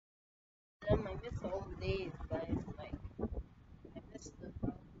so days, guys. Like, I missed it,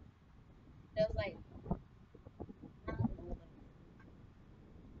 bro. There's like, I don't know,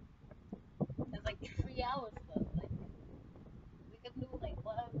 there's like 3 hours left. Like, we can do like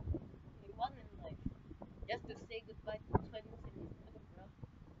whatever we want in life just to say goodbye to 2022, bro.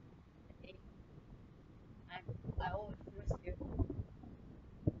 Hey, I always miss you.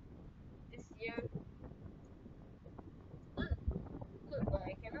 This year, good, good, but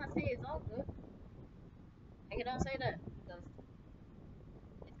I cannot say it's all good. I cannot say that because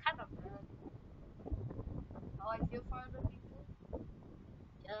it's kind of bad how I feel for other people.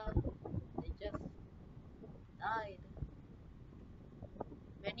 Yeah, they just died.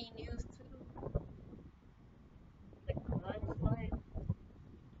 Many news too, like landslide,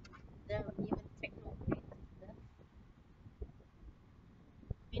 them even techno breaks death.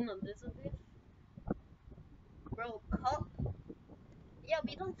 Queen Elizabeth broke up. Yeah,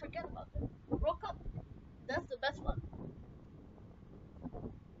 we don't forget about them. Broke up. That's the best one.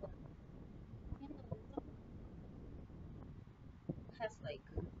 Queen Elizabeth has like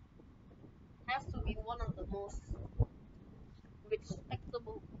has to be one of the most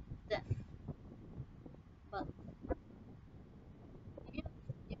respectable deaths. But if you,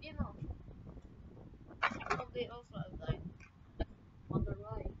 if you know, they also have died. Wonder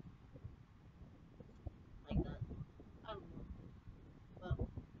why like that. I don't know. But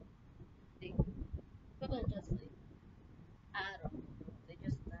they could have just like I don't know. They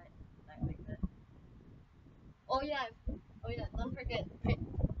just died like that. Oh yeah, oh yeah. Don't forget,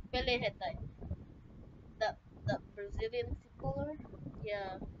 Pele had died. The Brazilian footballer.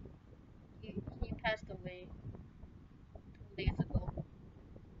 Yeah, he passed away 2 days ago.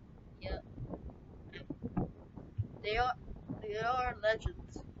 Yeah, they are they are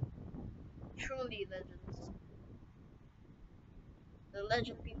legends, truly legends. The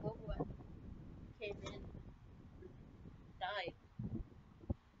legend people who came in died.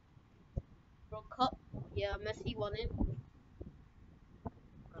 Broke up. Yeah, Messi won it.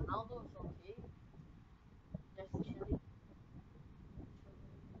 Ronaldo is okay. Just chilling.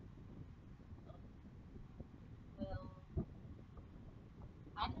 Well,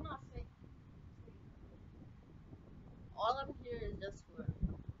 I cannot say. All I'm here is just for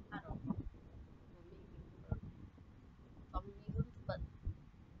I don't know, maybe for some reasons, but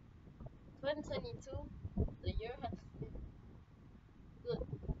 2022, the year has been good,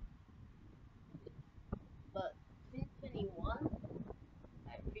 but 2021,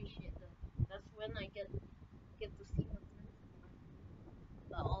 I appreciate that. That's when I get to see my friends more.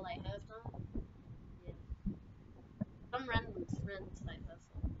 But all I have now, yeah, some random friends I have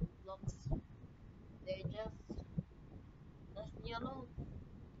on Roblox. They just left me alone.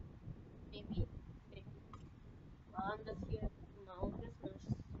 Maybe, maybe. I'm just here doing my own business.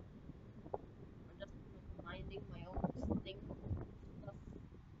 I'm just minding my own thing stuff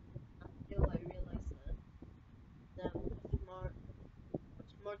until I realize that there's much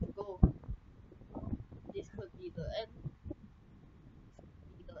more to go. This could be the end. This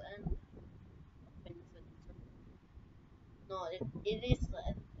could be the end of 2022. No, it is the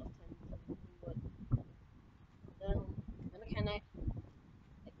end of 2022. But then when can I?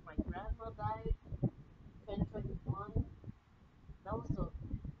 Like my grandma died 2021. That was the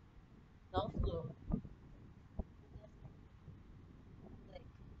that was the like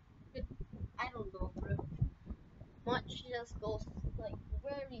I don't know, bro. Much just goes like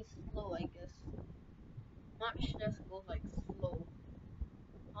very slow, I guess. Much just goes like slow.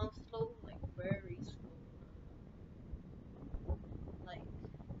 Not slow, like very slow. Like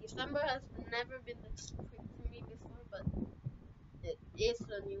December has never been this quick for me before, but it is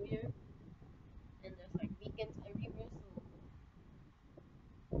the new year, and there's like weekends everywhere,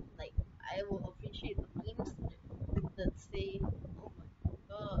 so like I will appreciate the memes that say, "Oh my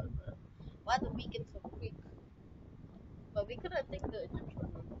god, why the weekend so quick?" But we could have taken the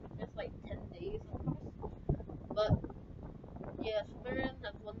Egyptian one, just like 10 days, of course. But yeah, Sumerian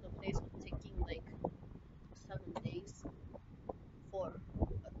has won the place of taking like 7 days for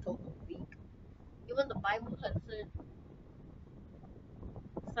a total week. Even the Bible had said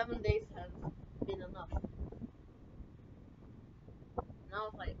 7 days has been enough. And I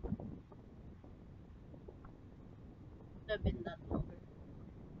was like, could have been that longer.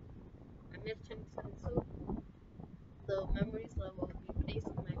 I miss 2022. The memories that will be placed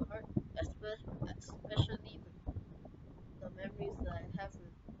in my heart, especially the memories that I have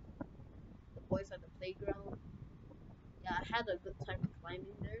with the boys at the playground. Yeah, I had a good time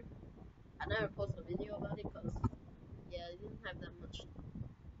climbing there. I never post a video about it because yeah, I didn't have that much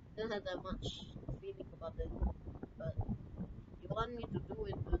feeling about it. But you want me to do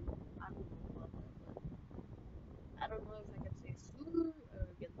it, then I don't know about that.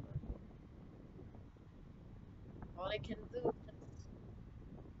 all I can do is just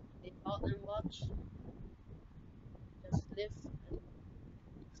live out and watch, just live and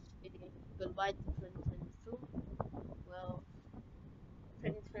say goodbye to 2022. Well,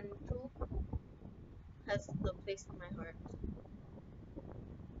 2022 has the place in my heart.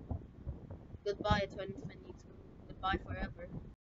 Goodbye 2022. Goodbye forever.